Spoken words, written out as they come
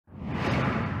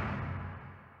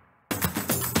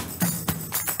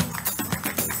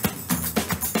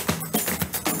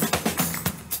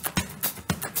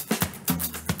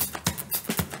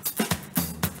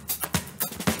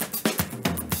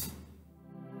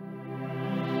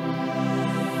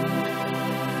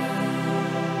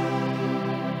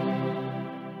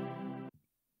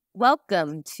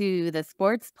Welcome to the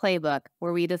Sports Playbook,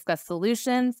 where we discuss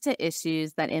solutions to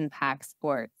issues that impact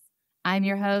sports. I'm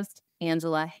your host,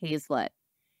 Angela Hayslett.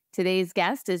 Today's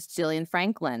guest is Jillian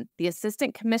Franklin, the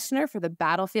Assistant Commissioner for the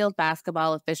Battlefield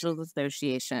Basketball Officials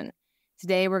Association.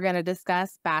 Today, we're going to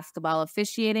discuss basketball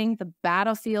officiating, the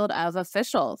battlefield of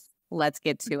officials. Let's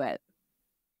get to it.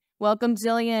 Welcome,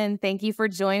 Jillian. Thank you for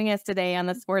joining us today on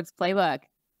the Sports Playbook.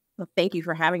 Well, thank you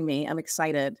for having me. I'm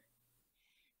excited.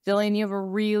 Jillian, you have a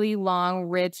really long,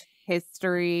 rich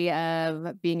history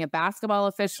of being a basketball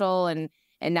official and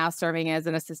now serving as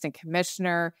an assistant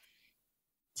commissioner.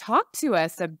 Talk to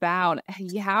us about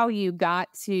how you got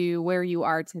to where you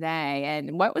are today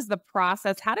and what was the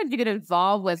process? How did you get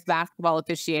involved with basketball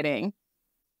officiating?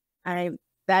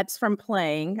 That's from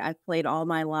playing. I've played all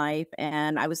my life,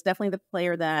 and I was definitely the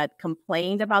player that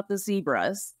complained about the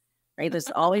zebras. Right?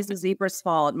 There's always the zebra's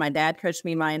fault. My dad coached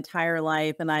me my entire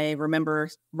life, and I remember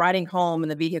riding home in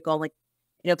the vehicle, like,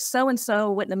 if so-and-so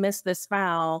wouldn't have missed this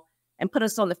foul and put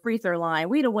us on the free throw line,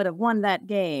 we would have won that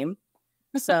game.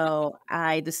 So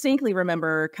I distinctly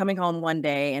remember coming home one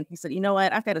day, and he said, "You know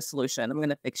what? I've got a solution. I'm going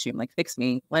to fix you." I'm like, "Fix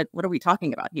me? What are we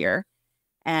talking about here?"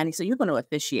 And he said, "You're going to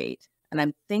officiate." And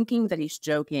I'm thinking that he's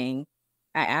joking.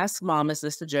 I asked Mom, "Is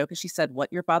this a joke?" And she said,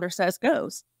 "What your father says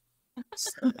goes."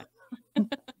 So,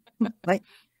 like,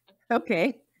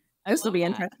 okay, this will be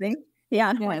interesting.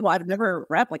 Yeah. Well, I've never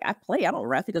ref. Like, I play, I don't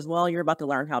ref. He goes, "Well, you're about to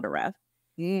learn how to ref."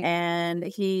 And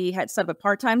he had set up a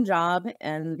part-time job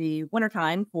in the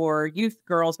wintertime for youth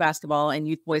girls basketball and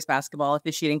youth boys basketball,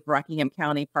 officiating for Rockingham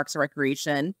County Parks and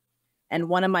Recreation. And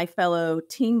one of my fellow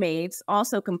teammates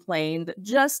also complained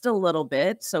just a little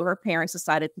bit. So her parents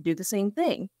decided to do the same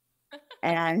thing.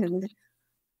 And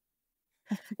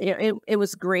it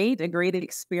was great, a great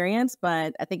experience,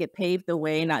 but I think it paved the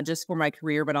way, not just for my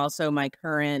career, but also my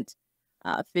current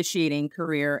officiating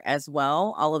career as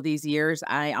well. All of these years,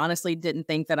 I honestly didn't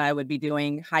think that I would be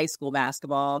doing high school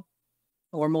basketball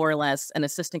or more or less an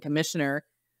assistant commissioner,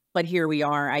 but here we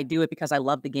are. I do it because I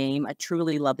love the game. I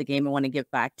truly love the game. I want to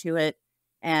give back to it.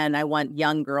 And I want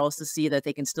young girls to see that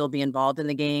they can still be involved in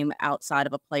the game outside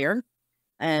of a player,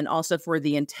 and also for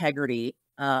the integrity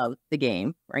of the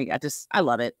game, right? I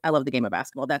love it. I love the game of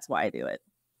basketball. That's why I do it.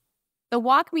 So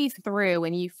walk me through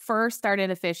when you first started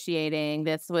officiating.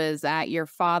 This was at your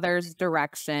father's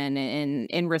direction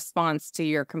in response to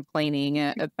your complaining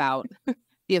about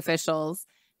the officials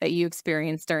that you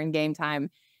experienced during game time.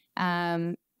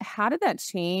 How did that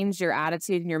change your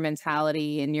attitude and your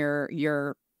mentality and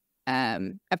your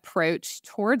approach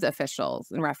towards officials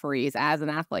and referees as an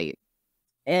athlete?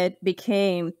 It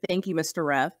became, "Thank you, Mr.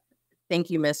 Ref. Thank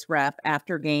you, Miss Ref."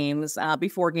 After games,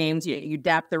 before games, you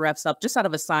dap the refs up just out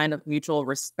of a sign of mutual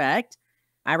respect.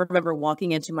 I remember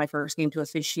walking into my first game to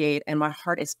officiate, and my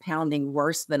heart is pounding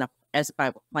worse than as if I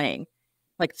were playing.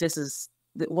 Like,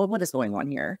 what is going on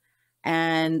here?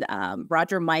 And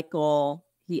Roger Michael,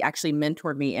 he actually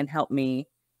mentored me and helped me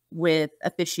with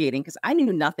officiating because I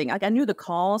knew nothing. Like, I knew the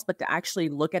calls, but to actually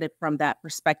look at it from that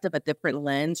perspective, a different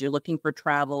lens, you're looking for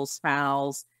travels,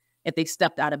 fouls, if they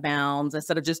stepped out of bounds,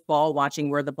 instead of just ball watching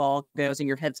where the ball goes and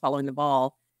your head's following the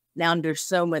ball. Now there's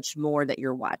so much more that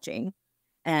you're watching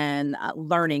and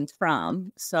learning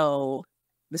from. So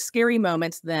the scary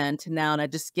moments then to now, and I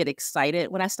just get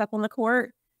excited when I step on the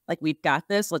court. Like, we've got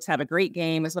this. Let's have a great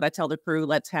game is what I tell the crew.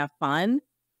 Let's have fun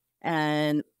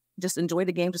and just enjoy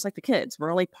the game just like the kids.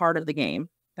 We're only part of the game.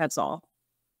 That's all.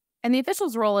 And the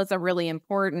official's role is a really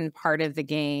important part of the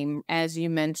game. As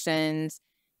you mentioned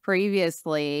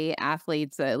previously,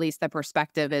 athletes, at least the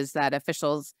perspective is that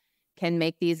officials can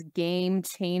make these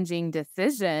game-changing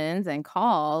decisions and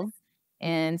calls.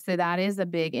 And so that is a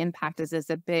big impact,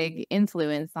 is a big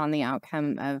influence on the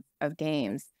outcome of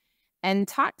games. And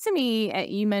talk to me,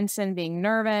 you mentioned being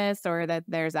nervous or that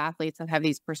there's athletes that have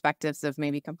these perspectives of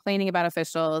maybe complaining about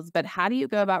officials, but how do you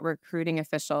go about recruiting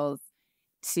officials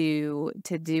to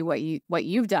do what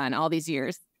you've done all these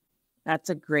years?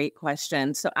 That's a great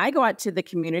question. So I go out to the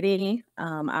community.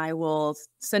 I will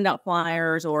send out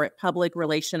flyers or at public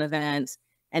relation events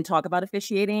and talk about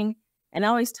officiating. And I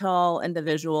always tell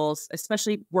individuals,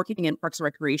 especially working in Parks and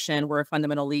Recreation, we're a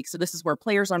fundamental league. So this is where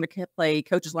players learn to play,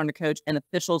 coaches learn to coach, and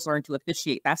officials learn to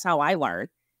officiate. That's how I learned.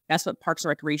 That's what Parks and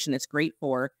Recreation is great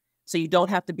for. So you don't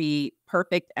have to be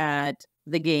perfect at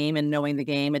the game and knowing the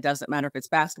game. It doesn't matter if it's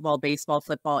basketball, baseball,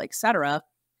 football, etc.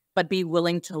 But be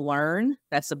willing to learn.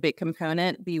 That's a big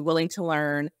component. Be willing to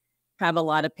learn, have a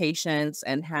lot of patience,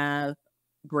 and have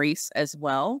grace as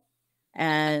well.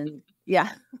 And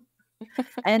yeah.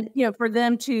 And, for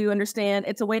them to understand,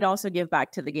 it's a way to also give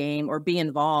back to the game or be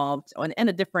involved in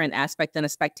a different aspect than a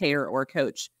spectator or a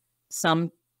coach.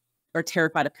 Some are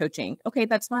terrified of coaching. Okay,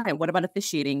 that's fine. What about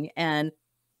officiating? And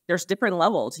there's different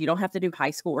levels. You don't have to do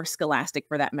high school or scholastic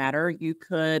for that matter. You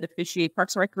could officiate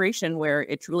Parks and Recreation where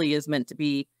it truly is meant to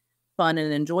be fun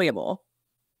and enjoyable.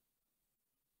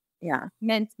 Yeah.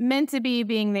 Meant to be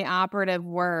being the operative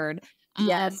word.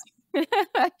 Yes.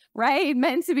 Right?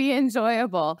 Meant to be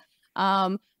enjoyable.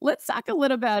 Let's talk a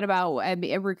little bit about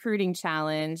a recruiting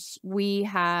challenge. We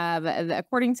have,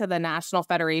 according to the National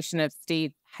Federation of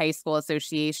State High School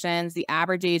Associations, the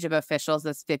average age of officials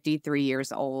is 53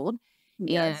 years old.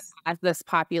 Yes. And as this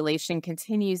population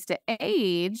continues to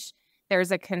age,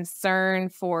 there's a concern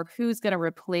for who's going to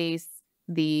replace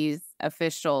these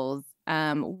officials.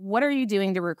 What are you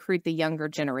doing to recruit the younger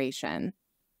generation?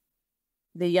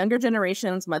 The younger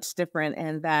generation is much different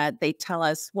in that they tell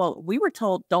us, well, we were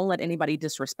told don't let anybody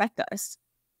disrespect us.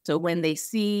 So when they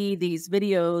see these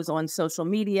videos on social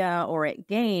media or at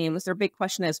games, their big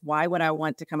question is, why would I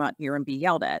want to come out here and be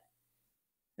yelled at?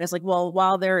 And it's like, well,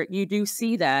 while you do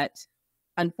see that,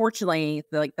 unfortunately,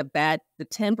 the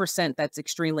 10% that's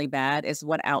extremely bad is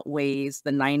what outweighs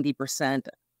the 90%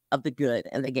 of the good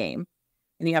in the game.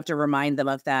 And you have to remind them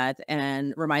of that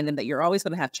and remind them that you're always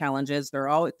going to have challenges.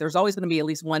 There's always going to be at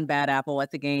least one bad apple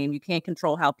at the game. You can't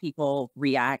control how people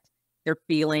react, their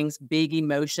feelings, big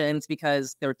emotions,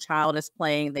 because their child is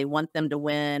playing. They want them to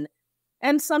win.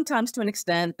 And sometimes to an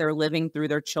extent, they're living through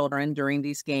their children during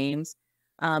these games.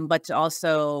 But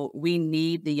also, we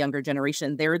need the younger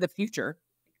generation. They're the future.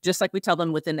 Just like we tell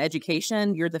them within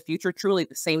education, you're the future. Truly,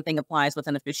 the same thing applies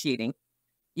within officiating.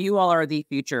 You all are the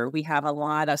future. We have a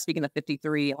lot of, speaking of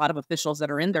 53, a lot of officials that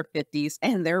are in their 50s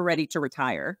and they're ready to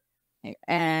retire.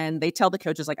 And they tell the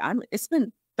coaches, like, it's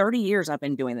been 30 years I've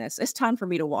been doing this. It's time for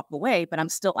me to walk away, but I'm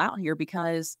still out here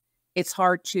because it's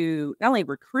hard to not only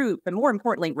recruit, but more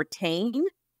importantly, retain.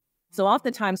 So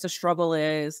oftentimes the struggle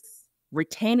is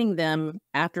retaining them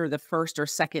after the first or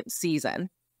second season.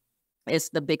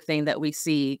 It's the big thing that we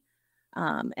see.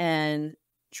 And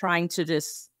trying to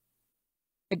just,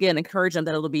 again, encourage them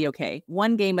that it'll be okay.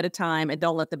 One game at a time, and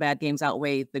don't let the bad games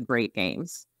outweigh the great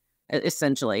games.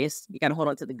 Essentially, you got to hold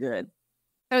on to the good.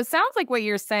 So it sounds like what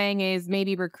you're saying is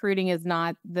maybe recruiting is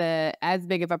not as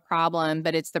big of a problem,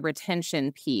 but it's the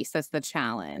retention piece that's the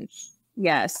challenge.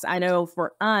 Yes, I know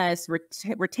for us,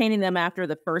 retaining them after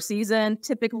the first season,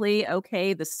 typically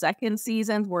okay. The second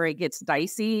season where it gets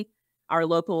dicey, our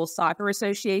local soccer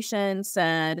association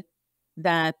said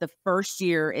that the first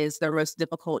year is their most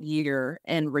difficult year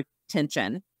in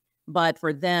retention. But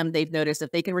for them, they've noticed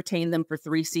if they can retain them for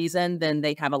 3 seasons, then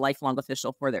they have a lifelong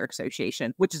official for their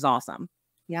association, which is awesome.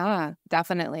 Yeah,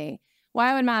 definitely. Well,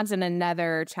 I would imagine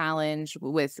another challenge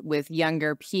with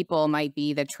younger people might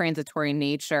be the transitory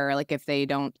nature. Like if they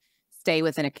don't stay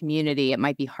within a community, it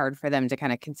might be hard for them to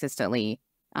kind of consistently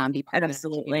be part of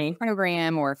the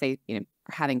program, or if they are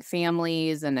having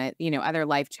families and other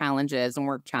life challenges and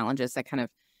work challenges that kind of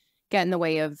get in the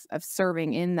way of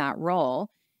serving in that role.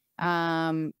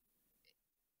 Are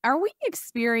we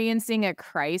experiencing a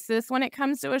crisis when it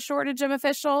comes to a shortage of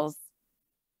officials?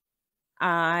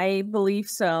 I believe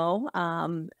so.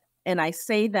 And I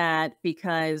say that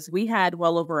because we had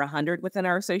well over 100 within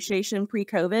our association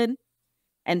pre-COVID.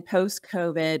 And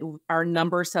post-COVID, our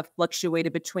numbers have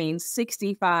fluctuated between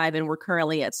 65 and we're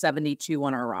currently at 72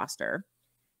 on our roster.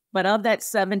 But of that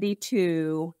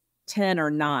 72, 10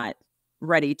 are not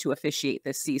ready to officiate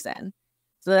this season.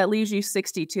 So that leaves you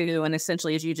 62. And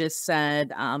essentially, as you just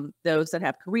said, those that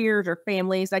have careers or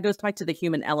families, that goes back to the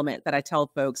human element that I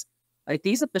tell folks. Like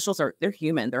these officials they're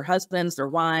human. Their husbands, their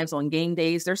wives on game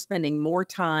days, they're spending more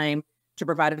time to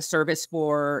provide a service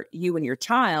for you and your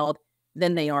child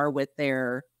than they are with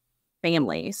their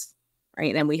families,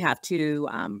 right? And we have to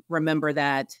remember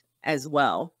that as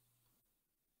well.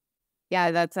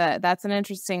 Yeah, that's an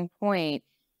interesting point.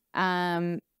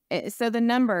 So the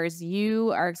numbers,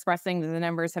 you are expressing that the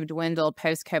numbers have dwindled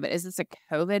post-COVID. Is this a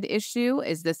COVID issue?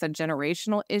 Is this a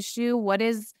generational issue? What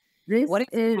is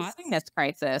causing this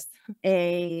crisis?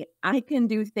 I can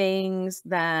do things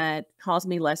that cause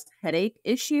me less headache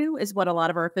issue is what a lot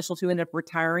of our officials who end up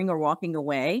retiring or walking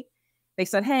away. They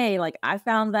said, hey, like I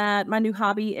found that my new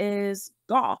hobby is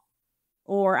golf,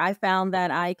 or I found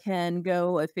that I can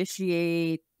go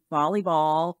officiate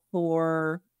volleyball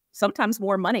for sometimes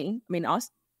more money. I mean,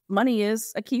 money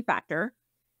is a key factor.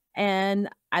 And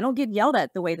I don't get yelled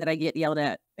at the way that I get yelled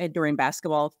at during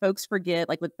basketball. Folks forget,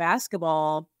 like with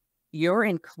basketball, you're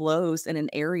enclosed in an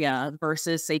area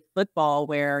versus, say, football,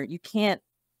 where you can't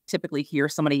typically hear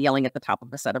somebody yelling at the top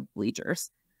of a set of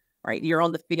bleachers, right? You're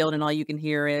on the field and all you can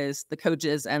hear is the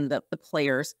coaches and the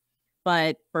players.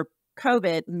 But for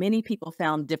COVID, many people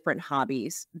found different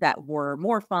hobbies that were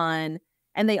more fun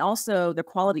And they also, the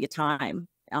quality of time,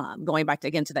 going back to,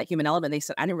 again, to that human element, they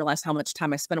said, I didn't realize how much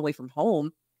time I spent away from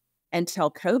home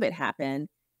until COVID happened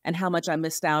and how much I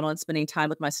missed out on spending time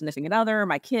with my significant other,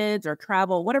 my kids, or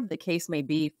travel, whatever the case may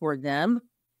be for them.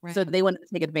 Right. So they wanted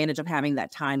to take advantage of having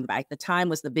that time back. The time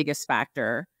was the biggest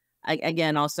factor.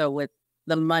 Again, also with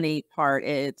the money part,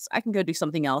 it's I can go do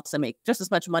something else and make just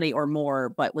as much money or more,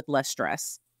 but with less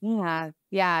stress. Yeah.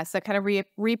 Yeah. So kind of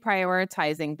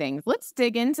reprioritizing things. Let's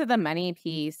dig into the money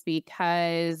piece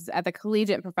because at the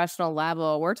collegiate professional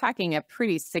level, we're talking a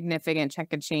pretty significant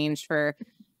chunk of change for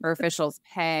officials'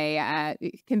 pay.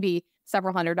 It can be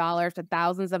several $100s to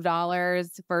thousands of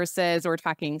dollars versus we're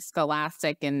talking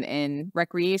scholastic and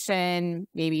recreation,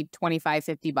 maybe 25,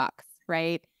 $50,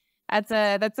 right? That's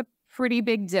a pretty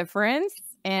big difference.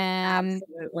 And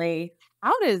Absolutely.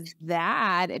 how does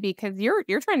that, because you're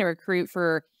trying to recruit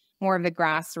for more of the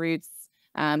grassroots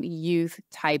youth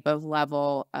type of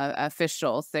level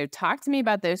officials. So talk to me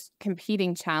about those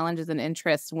competing challenges and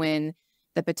interests when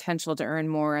the potential to earn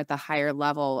more at the higher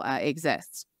level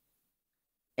exists.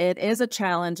 It is a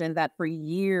challenge in that for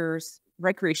years,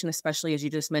 recreation, especially as you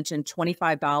just mentioned,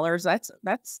 $25,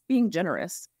 that's being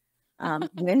generous.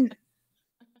 When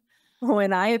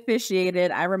when I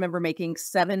officiated, I remember making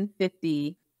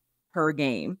 $7.50 per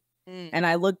game. And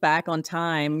I look back on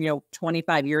time,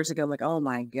 25 years ago, like, oh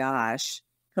my gosh,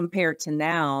 compared to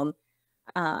now.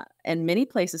 And many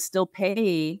places still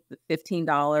pay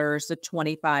 $15 to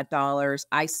 $25.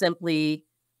 I simply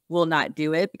will not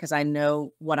do it because I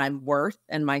know what I'm worth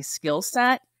and my skill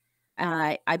set.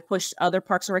 I push other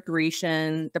parks and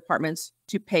recreation departments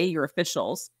to pay your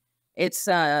officials. It's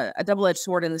a double-edged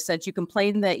sword in the sense you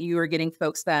complain that you are getting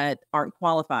folks that aren't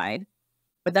qualified,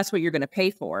 but that's what you're going to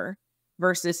pay for.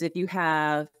 Versus if you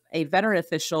have a veteran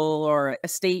official or a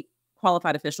state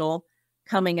qualified official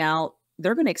coming out,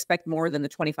 they're going to expect more than the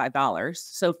 $25.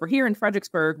 So for here in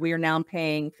Fredericksburg, we are now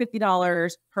paying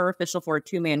 $50 per official for a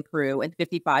 2-man crew and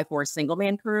 $55 for a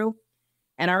single-man crew.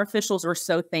 And our officials are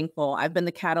so thankful. I've been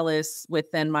the catalyst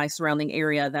within my surrounding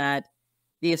area that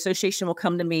the association will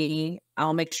come to me.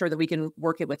 I'll make sure that we can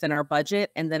work it within our budget.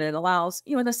 And then it allows,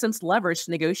 in a sense, leverage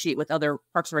to negotiate with other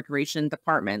parks and recreation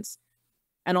departments.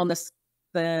 And on the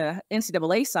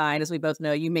NCAA side, as we both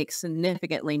know, you make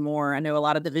significantly more. I know a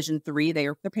lot of Division III,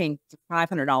 they're paying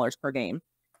 $500 per game.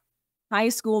 High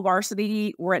school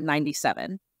varsity, we're at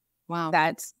 97. Wow.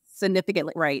 That's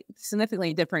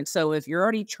significantly different. So if you're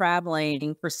already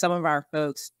traveling for some of our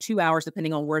folks 2 hours,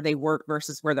 depending on where they work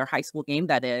versus where their high school game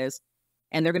that is,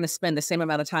 and they're going to spend the same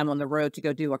amount of time on the road to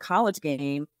go do a college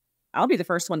game, I'll be the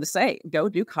first one to say, go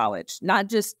do college. Not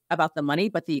just about the money,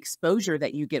 but the exposure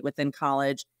that you get within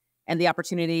college and the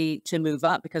opportunity to move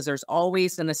up, because there's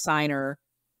always an assigner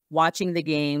watching the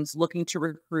games, looking to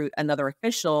recruit another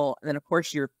official. And then, of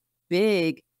course, your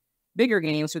bigger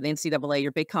games for the NCAA,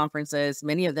 your big conferences,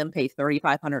 many of them pay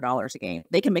 $3,500 a game.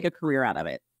 They can make a career out of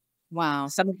it. Wow.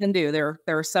 Some of them do. There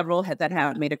are several that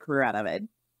have made a career out of it.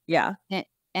 Yeah.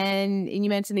 And you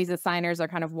mentioned these assigners are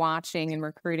kind of watching and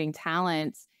recruiting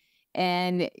talents.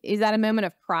 And is that a moment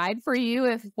of pride for you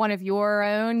if one of your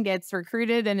own gets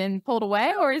recruited and then pulled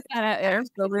away, or is that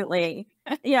absolutely?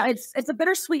 Yeah, it's a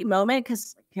bittersweet moment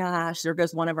because, gosh, there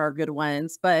goes one of our good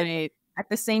ones. But at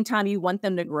the same time, you want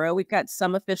them to grow. We've got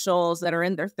some officials that are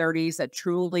in their 30s that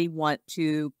truly want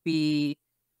to be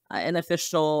an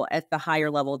official at the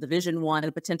higher level, Division I,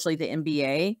 and potentially the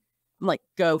NBA. I'm like,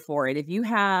 go for it. If you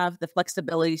have the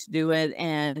flexibility to do it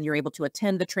and you're able to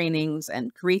attend the trainings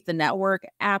and create the network,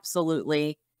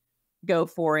 absolutely go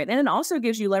for it. And it also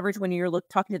gives you leverage when you're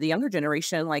talking to the younger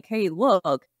generation, like, hey,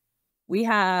 look, we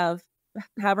have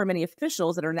however many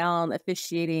officials that are now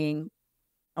officiating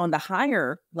on the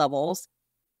higher levels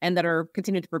and that are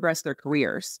continuing to progress their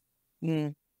careers.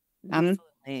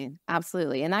 Absolutely.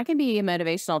 Absolutely. And that can be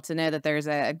motivational to know that there's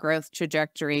a growth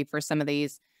trajectory for some of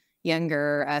these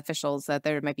younger officials, that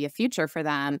there might be a future for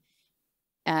them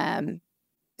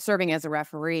serving as a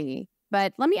referee.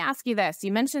 But let me ask you this.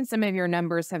 You mentioned some of your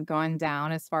numbers have gone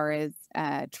down as far as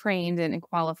trained and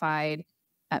qualified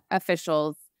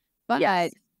officials. But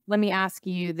yes. Let me ask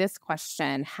you this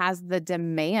question. Has the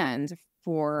demand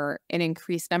for an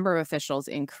increased number of officials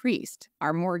increased?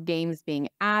 Are more games being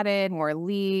added, more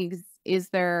leagues? Is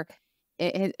there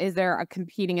a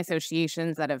competing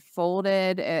associations that have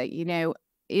folded?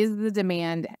 Is the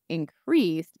demand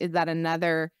increased? Is that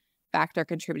another factor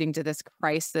contributing to this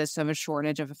crisis of a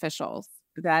shortage of officials?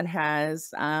 That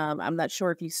has, I'm not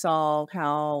sure if you saw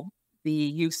how the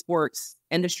youth sports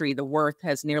industry, the worth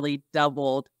has nearly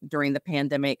doubled during the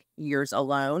pandemic years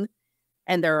alone.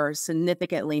 And there are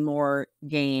significantly more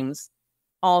games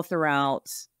all throughout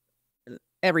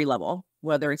every level.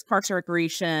 whether it's Parks and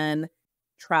Recreation,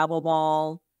 travel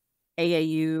ball,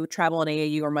 AAU. Travel and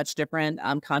AAU are much different,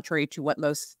 contrary to what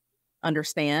most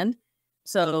understand.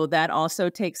 So that also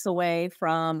takes away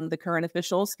from the current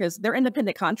officials because they're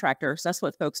independent contractors. That's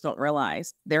what folks don't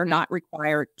realize. They're not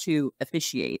required to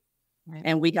officiate. Right.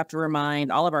 And we have to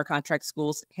remind all of our contract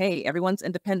schools, hey, everyone's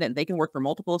independent. They can work for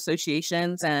multiple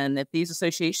associations. And if these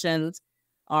associations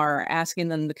are asking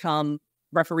them to come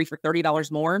referee for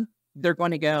 $30 more, they're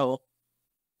going to go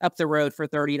up the road for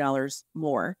 $30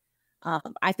 more.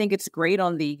 I think it's great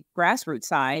on the grassroots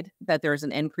side that there's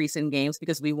an increase in games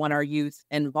because we want our youth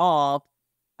involved.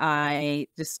 I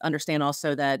just understand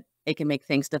also that it can make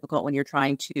things difficult when you're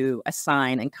trying to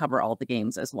assign and cover all the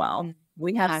games as well.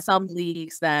 We have some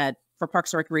leagues that for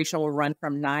Parks and Recreation will run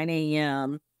from 9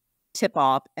 a.m.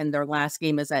 tip-off, and their last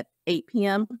game is at 8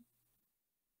 p.m.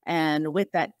 And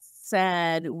with that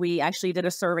said, we actually did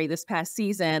a survey this past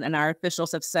season, and our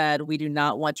officials have said we do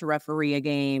not want to referee a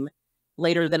game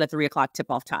later than a 3 o'clock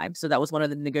tip-off time. So that was one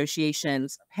of the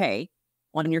negotiations. Hey,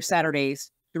 on your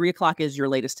Saturdays, 3 o'clock is your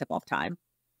latest tip-off time.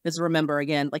 Because remember,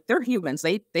 again, like they're humans.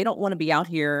 They don't want to be out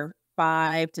here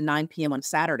 5 to 9 p.m. on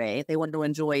Saturday. They want to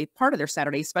enjoy part of their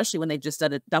Saturday, especially when they just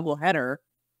did a doubleheader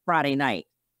Friday night.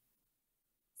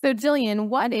 So, Jillian,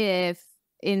 what if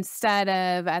instead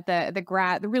of at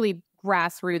the really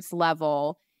grassroots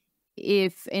level,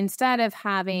 if instead of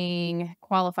having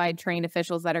qualified trained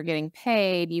officials that are getting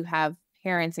paid, you have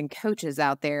parents and coaches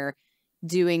out there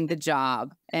doing the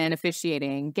job and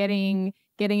officiating, getting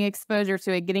exposure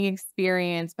to it, getting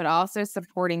experience, but also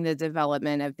supporting the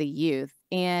development of the youth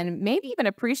and maybe even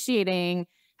appreciating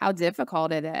how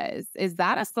difficult it is. Is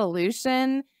that a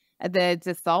solution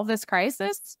to solve this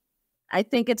crisis? I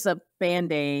think it's a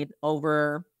Band-Aid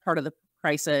over part of the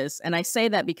crisis. And I say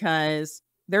that because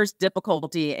there's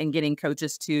difficulty in getting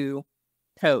coaches to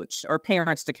coach or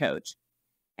parents to coach.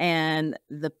 And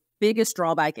the biggest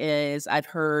drawback is I've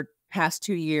heard past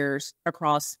 2 years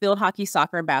across field hockey,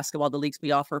 soccer, and basketball, the leagues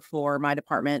we offer for my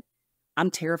department, I'm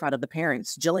terrified of the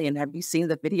parents. Jillian, have you seen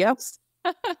the videos?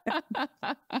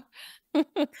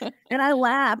 And I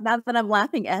laugh, not that I'm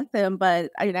laughing at them,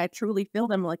 but I truly feel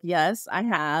them like, yes, I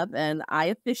have. And I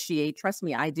officiate. Trust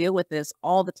me, I deal with this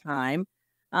all the time.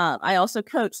 I also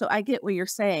coach. So I get what you're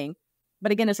saying.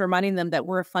 But again, it's reminding them that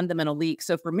we're a fundamental league.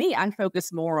 So for me, I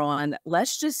focus more on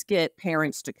let's just get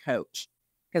parents to coach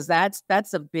because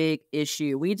that's a big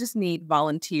issue. We just need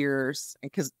volunteers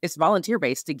because it's volunteer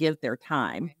based to give their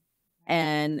time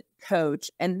and coach.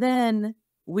 And then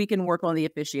we can work on the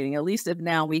officiating. At least if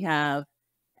now we have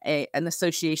an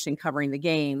association covering the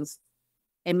games,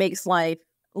 it makes life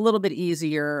a little bit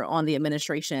easier on the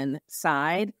administration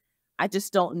side. I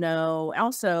just don't know.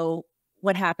 Also,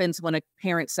 what happens when a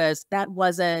parent says that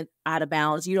wasn't out of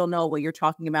bounds? You don't know what you're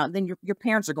talking about. And then your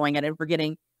parents are going at it and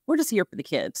forgetting we're just here for the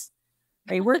kids.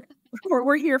 Right?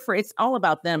 We're here for it's all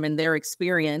about them and their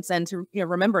experience. And to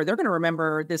remember, they're going to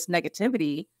remember this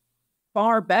negativity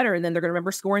far better than they're going to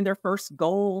remember scoring their first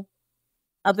goal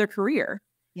of their career.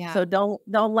 Yeah. So don't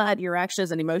let your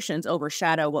actions and emotions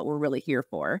overshadow what we're really here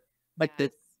for. But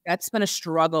that's been a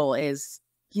struggle is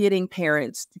getting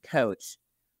parents to coach.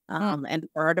 And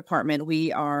for our department,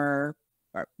 we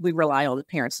rely on the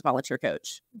parents to volunteer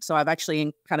coach. So I've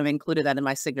actually kind of included that in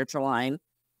my signature line,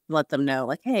 let them know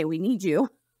like, hey, we need you.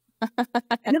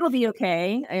 And it'll be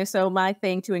okay. And so my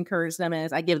thing to encourage them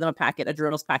is I give them a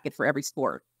drills packet for every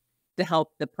sport to help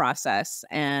the process.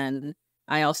 And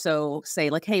I also say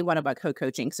like, hey, what about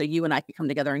co-coaching? So you and I can come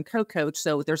together and co-coach.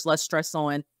 So there's less stress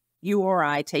on you or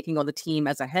I taking on the team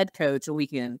as a head coach, and we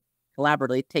can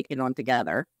collaboratively take it on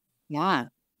together. Yeah.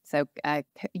 So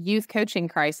youth coaching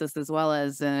crisis as well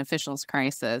as an officials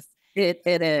crisis. It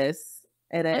is.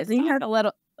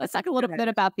 Let's talk a little bit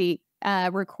about the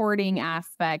recording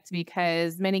aspect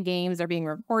because many games are being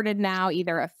recorded now,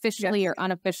 either officially or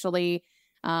unofficially.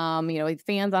 With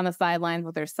fans on the sidelines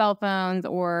with their cell phones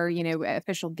or,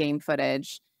 official game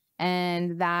footage.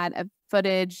 And that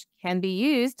footage can be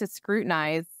used to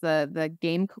scrutinize the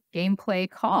gameplay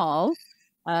calls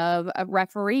of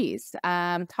referees.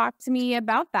 Talk to me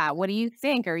about that. What do you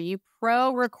think? Are you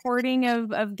pro recording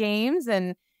of games?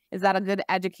 And is that a good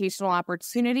educational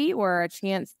opportunity or a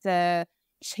chance to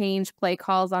change play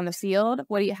calls on the field?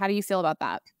 How do you feel about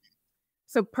that?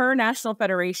 So per National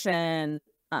Federation,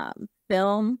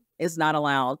 film is not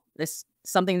allowed. It's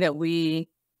something that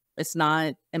it's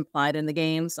not implied in the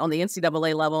games. On the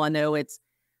NCAA level, I know it's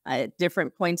at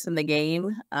different points in the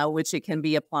game, which it can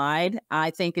be applied. I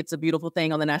think it's a beautiful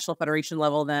thing on the National Federation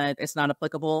level that it's not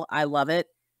applicable. I love it.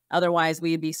 Otherwise,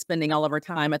 we'd be spending all of our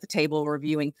time at the table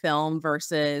reviewing film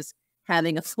versus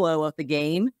having a flow of the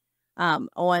game.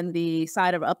 On the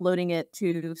side of uploading it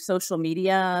to social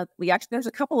media, there's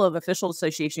a couple of official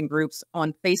association groups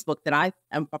on Facebook that I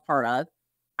am a part of.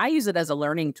 I use it as a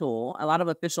learning tool. A lot of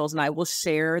officials and I will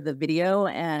share the video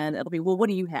and it'll be, well, what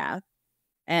do you have?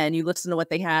 And you listen to what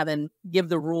they have and give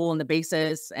the rule and the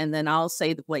basis. And then I'll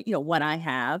say what I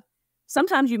have.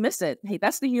 Sometimes you miss it. Hey,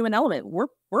 that's the human element.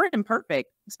 We're imperfect.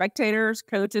 Spectators,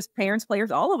 coaches, parents,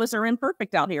 players, all of us are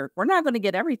imperfect out here. We're not going to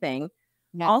get everything.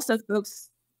 Yeah. Also, folks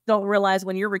don't realize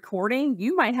when you're recording,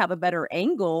 you might have a better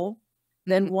angle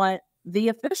than what the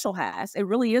official has. It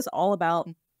really is all about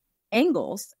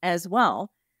angles as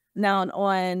well. Now,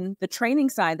 on the training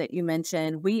side that you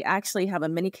mentioned, we actually have a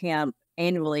mini camp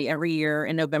annually every year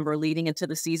in November leading into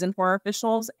the season for our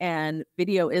officials, and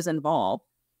video is involved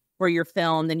where you're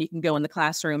filmed and you can go in the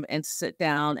classroom and sit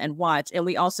down and watch. And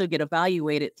we also get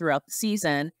evaluated throughout the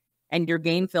season, and your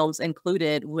game films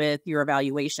included with your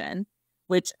evaluation,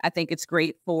 which I think it's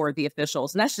great for the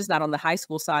officials. And that's just not on the high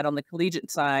school side. On the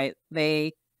collegiate side,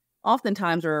 they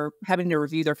oftentimes are having to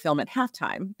review their film at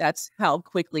halftime. That's how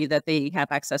quickly that they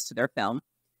have access to their film.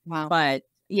 Wow. But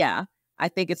yeah, I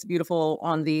think it's beautiful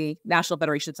on the National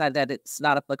Federation side that it's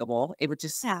not applicable. It would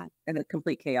just in a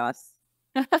complete chaos.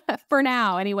 For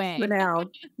now, anyway. For now,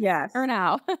 yes. For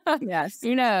now. Yes.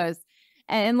 Who knows?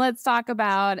 And let's talk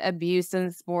about abuse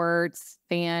in sports,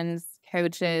 fans,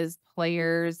 coaches,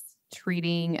 players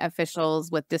treating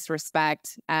officials with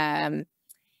disrespect.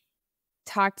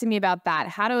 Talk to me about that.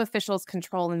 How do officials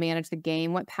control and manage the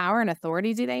game? What power and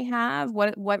authority do they have?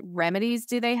 What remedies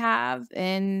do they have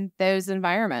in those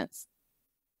environments?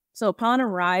 So upon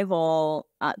arrival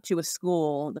to a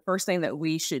school, the first thing that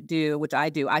we should do, which I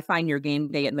do, I find your game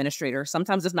day administrator.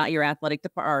 Sometimes it's not your athletic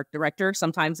director.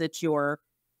 Sometimes it's your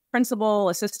principal,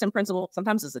 assistant principal.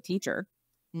 Sometimes it's a teacher.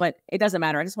 But it doesn't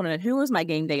matter. I just want to know, who is my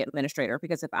game day administrator?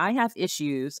 Because if I have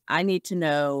issues, I need to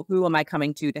know, who am I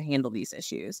coming to handle these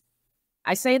issues?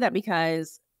 I say that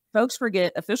because folks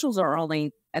forget officials are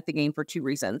only at the game for two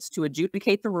reasons: to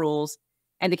adjudicate the rules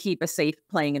and to keep a safe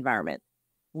playing environment.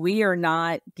 We are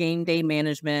not game day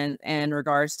management in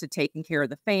regards to taking care of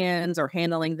the fans or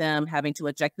handling them, having to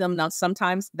eject them. Now,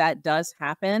 sometimes that does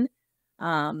happen.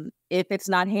 If it's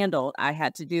not handled, I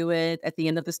had to do it at the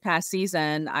end of this past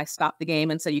season. I stopped the game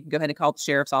and said, you can go ahead and call the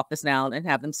sheriff's office now and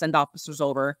have them send officers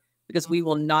over, because we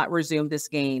will not resume this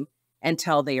game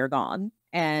until they are gone.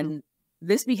 And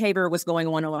this behavior was going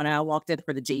on when I walked in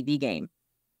for the JV game.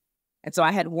 And so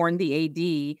I had warned the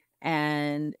AD,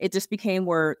 and it just became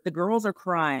where the girls are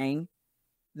crying,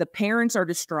 the parents are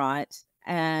distraught,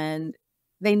 and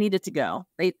they needed to go.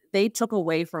 They took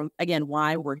away from, again,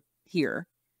 why we're here.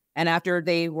 And after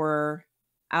they were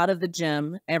out of the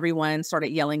gym, everyone started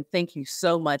yelling, "Thank you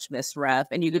so much, Miss Ref."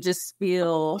 And you could just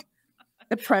feel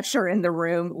the pressure in the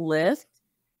room lift.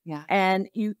 Yeah. And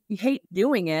you hate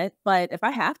doing it, but if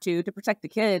I have to protect the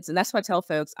kids, and that's what I tell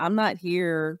folks, I'm not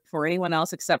here for anyone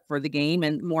else except for the game,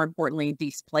 and more importantly,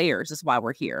 these players is why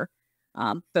we're here.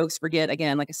 Folks forget,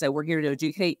 again, like I said, we're here to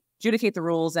adjudicate the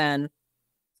rules and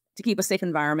to keep a safe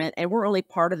environment, and we're only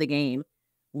part of the game.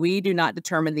 We do not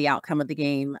determine the outcome of the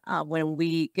game. When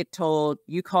we get told,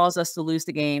 you caused us to lose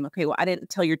the game, okay, well, I didn't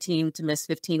tell your team to miss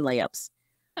 15 layups.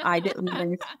 I didn't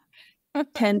miss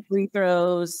 10 free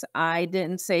throws. I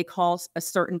didn't say call a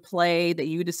certain play that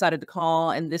you decided to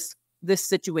call in this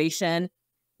situation.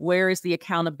 Where is the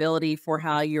accountability for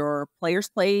how your players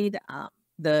played?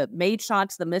 The made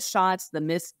shots, the missed shots, the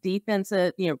missed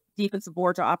defensive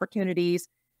boards or opportunities.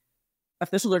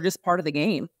 Officials are just part of the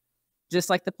game, just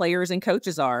like the players and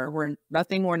coaches are. We're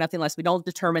nothing more, nothing less. We don't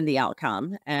determine the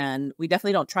outcome, and we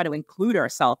definitely don't try to include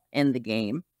ourselves in the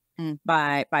game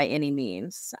by any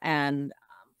means. And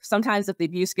sometimes if the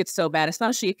abuse gets so bad,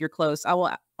 especially if you're close, I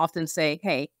will often say,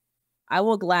 hey, I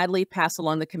will gladly pass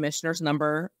along the commissioner's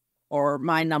number or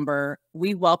my number.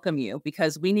 We welcome you,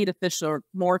 because we need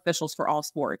more officials for all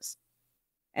sports.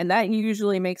 And that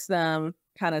usually makes them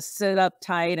kind of sit up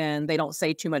tight and they don't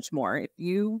say too much more. If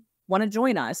you want to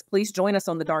join us, please join us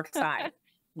on the dark side.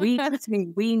 We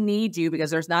need you,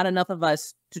 because there's not enough of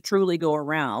us to truly go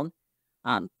around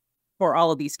for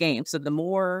all of these games. So the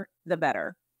more, the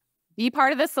better. Be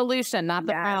part of the solution, not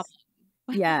the problem.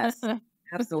 Yes,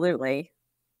 absolutely.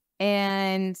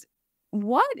 And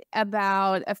what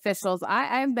about officials?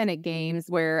 I've been at games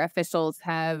where officials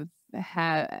have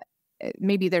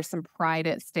maybe there's some pride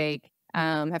at stake,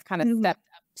 have kind of stepped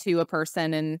up to a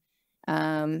person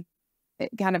and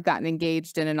kind of gotten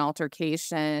engaged in an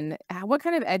altercation. What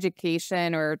kind of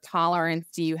education or tolerance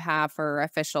do you have for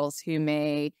officials who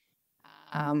may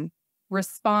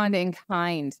respond in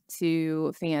kind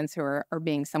to fans who are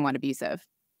being somewhat abusive?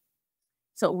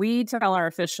 So we tell our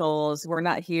officials we're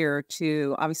not here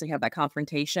to obviously have that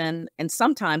confrontation. And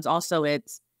sometimes also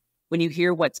it's when you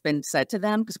hear what's been said to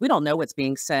them, because we don't know what's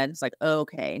being said. It's like,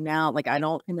 okay, now like I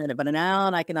don't commit it, but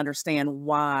now I can understand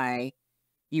why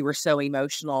you were so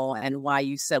emotional and why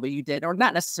you said what you did, or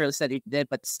not necessarily said you did,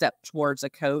 but stepped towards a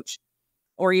coach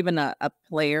or even a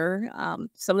player.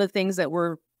 Some of the things that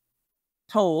we're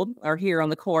told or here on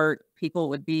the court, people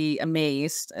would be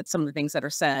amazed at some of the things that are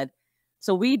said.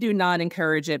 So we do not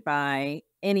encourage it by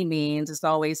any means. It's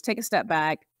always take a step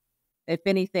back. If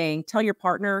anything, tell your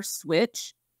partner,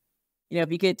 switch. You know,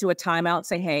 if you get to a timeout,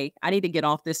 say, hey, I need to get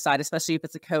off this side, especially if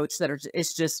it's a coach that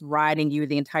is just riding you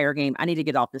the entire game. I need to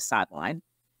get off this sideline.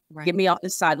 Right. Get me off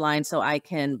this sideline so I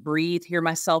can breathe, hear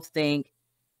myself think,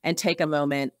 and take a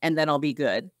moment, and then I'll be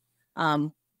good.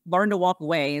 Learn to walk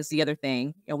away is the other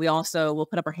thing. You know, we also will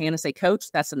put up our hand and say, coach,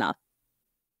 that's enough.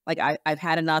 Like I've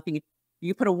had enough.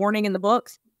 You put a warning in the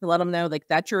book to let them know, like,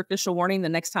 that's your official warning the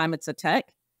next time it's a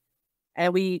tech.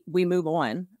 And we move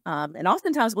on. And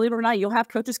oftentimes, believe it or not, you'll have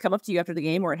coaches come up to you after the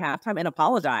game or at halftime and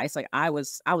apologize. Like I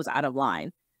was out of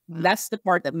line. Wow. That's the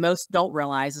part that most don't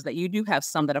realize, is that you do have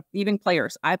some that are, even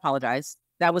players. I apologize.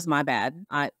 That was my bad.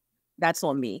 That's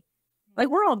on me. Like,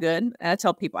 we're all good. And I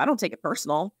tell people, I don't take it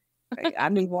personal. I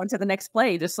move on to the next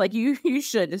play, just like you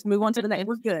should. Just move on to the next.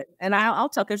 We're good. And I'll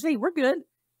tell coach, hey, we're good.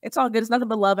 It's all good. It's nothing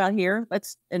but love out here.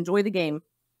 Let's enjoy the game.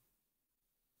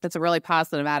 That's a really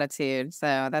positive attitude.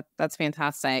 So that's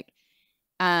fantastic.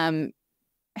 Have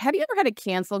you ever had to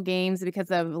cancel games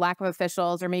because of lack of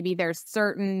officials, or maybe there's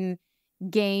certain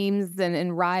games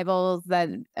and rivals that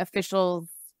officials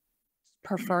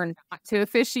prefer not to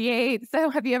officiate? So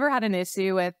have you ever had an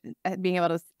issue with being able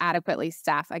to adequately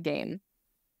staff a game?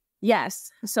 Yes.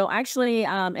 So actually,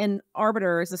 and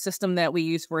Arbiter is a system that we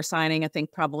use for assigning. I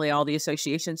think probably all the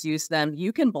associations use them.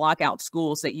 You can block out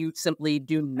schools that you simply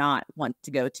do not want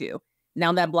to go to.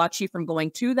 Now, that blocks you from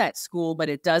going to that school, but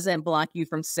it doesn't block you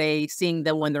from, say, seeing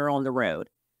them when they're on the road.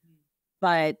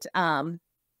 But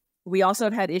we also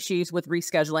have had issues with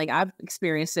rescheduling. I've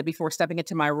experienced it before stepping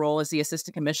into my role as the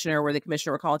assistant commissioner, where the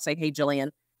commissioner will call and say, hey, Jillian,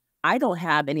 I don't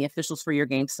have any officials for your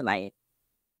games tonight.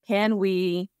 Can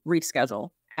we reschedule?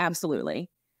 Absolutely.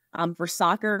 For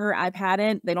soccer, I've had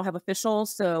it. They don't have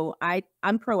officials. So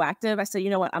I'm proactive. I say, you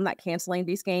know what? I'm not canceling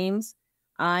these games.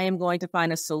 I am going to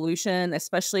find a solution,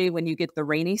 especially when you get the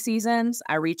rainy seasons.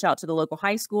 I reach out to the local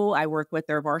high school. I work with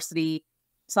their varsity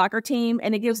soccer team,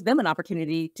 and it gives them an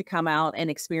opportunity to come out and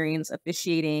experience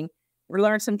officiating,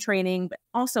 learn some training, but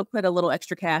also put a little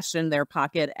extra cash in their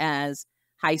pocket as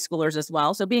high schoolers as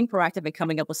well. So being proactive and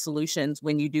coming up with solutions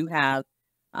when you do have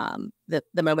the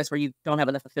moments where you don't have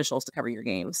enough officials to cover your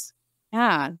games.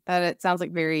 Yeah, it sounds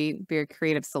like very, very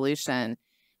creative solution.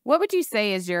 What would you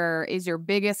say is your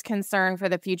biggest concern for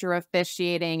the future of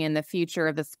officiating and the future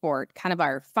of the sport? Kind of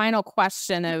our final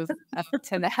question of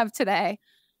today.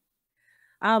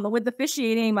 With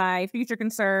officiating, my future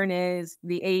concern is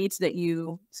the age that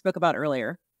you spoke about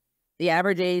earlier. The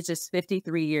average age is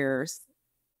 53 years.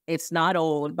 It's not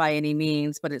old by any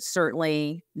means, but it's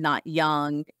certainly not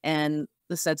young. And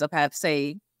the sets of have,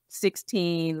 say,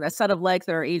 16, a set of legs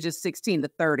that are ages 16 to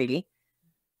 30.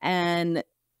 And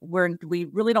we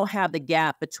really don't have the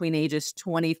gap between ages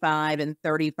 25 and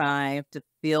 35 to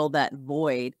fill that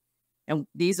void. And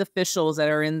these officials that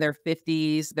are in their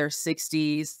 50s, their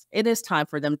 60s, it is time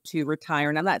for them to retire.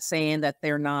 And I'm not saying that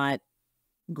they're not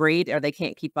great or they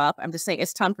can't keep up. I'm just saying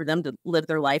it's time for them to live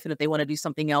their life. And if they want to do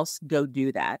something else, go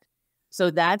do that. So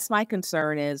that's my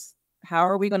concern, is how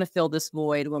are we going to fill this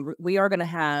void when we are going to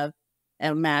have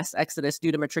a mass exodus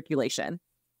due to matriculation?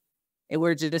 And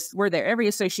we're there. Every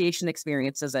association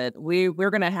experiences it. We're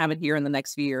going to have it here in the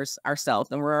next few years ourselves.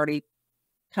 And we're already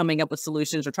coming up with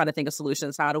solutions or trying to think of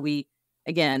solutions. How do we,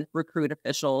 again, recruit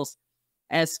officials?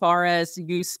 As far as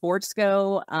youth sports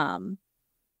go,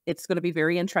 it's going to be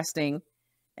very interesting.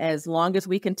 As long as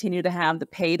we continue to have the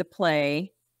pay to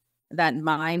play, that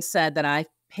mindset that I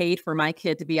paid for my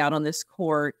kid to be out on this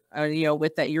court, or,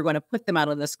 with that, you're going to put them out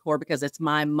on this court because it's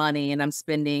my money and I'm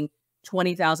spending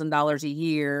 $20,000 a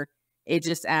year. It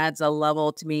just adds a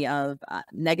level to me of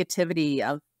negativity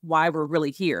of why we're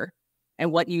really here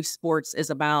and what youth sports is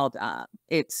about.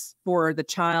 It's for the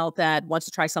child that wants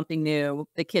to try something new,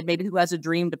 the kid maybe who has a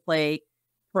dream to play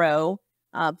pro,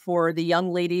 for the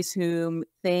young ladies who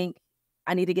think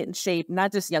I need to get in shape,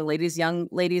 not just young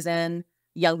ladies and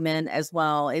young men as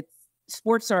well. It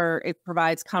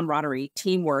provides camaraderie,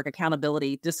 teamwork,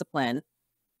 accountability, discipline,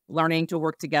 learning to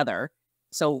work together.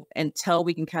 So until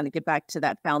we can kind of get back to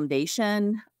that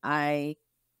foundation, I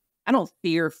don't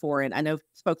fear for it. I know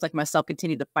folks like myself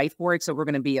continue to fight for it, so we're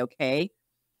going to be okay.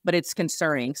 But it's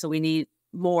concerning. So we need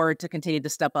more to continue to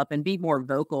step up and be more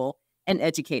vocal and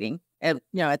educating. And, at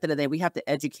the end of the day, we have to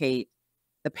educate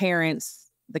the parents,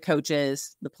 the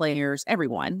coaches, the players,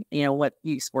 everyone, what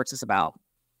youth sports is about.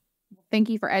 Thank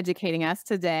you for educating us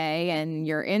today and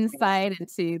your insight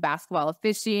into basketball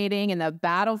officiating and the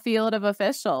battlefield of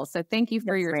officials. So thank you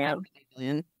for your time,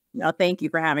 Jillian. No, thank you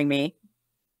for having me.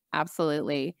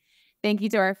 Absolutely. Thank you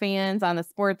to our fans on the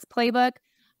Sports Playbook.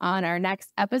 On our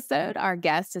next episode, our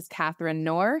guest is Catherine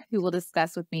Knorr, who will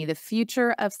discuss with me the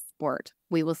future of sport.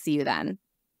 We will see you then.